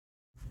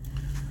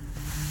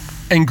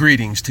And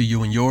greetings to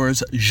you and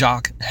yours.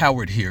 Jacques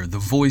Howard here, the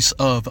voice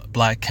of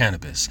Black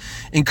Cannabis,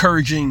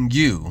 encouraging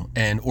you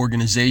and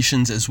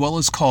organizations as well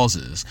as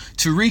causes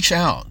to reach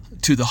out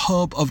to the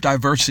hub of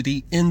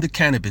diversity in the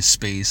cannabis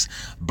space,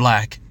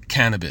 Black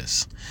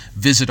Cannabis.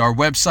 Visit our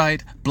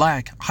website,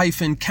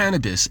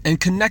 Black-Cannabis, and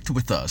connect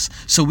with us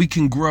so we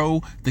can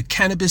grow the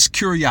cannabis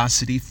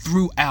curiosity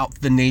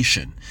throughout the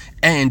nation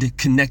and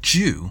connect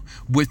you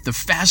with the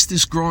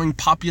fastest growing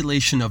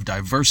population of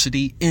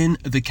diversity in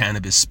the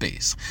cannabis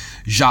space.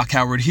 Jacques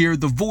Howard here,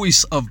 the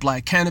voice of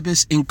Black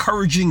Cannabis,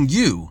 encouraging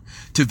you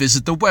to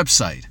visit the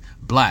website,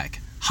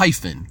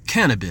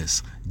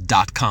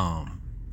 Black-Cannabis.com.